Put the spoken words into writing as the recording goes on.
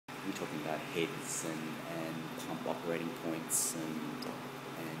we're talking about heads and pump operating points and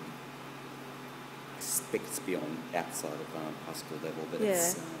I suspect it's beyond outside of high school level, but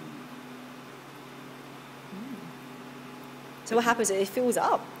it's... So what happens? It fills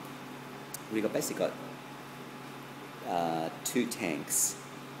up. We've basically got 2 tanks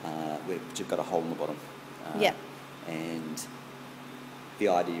which have got a hole in the bottom. And the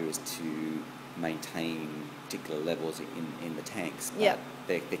idea is to maintain particular levels in the tanks. But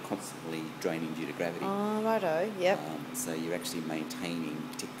they're constantly draining due to gravity. Oh, righto, yep. So you're actually maintaining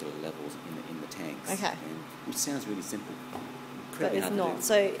particular levels in the tanks. Okay. Which sounds really simple. But it's not.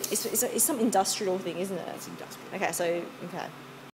 So it's some industrial thing, isn't it? It's industrial. Okay, so, okay.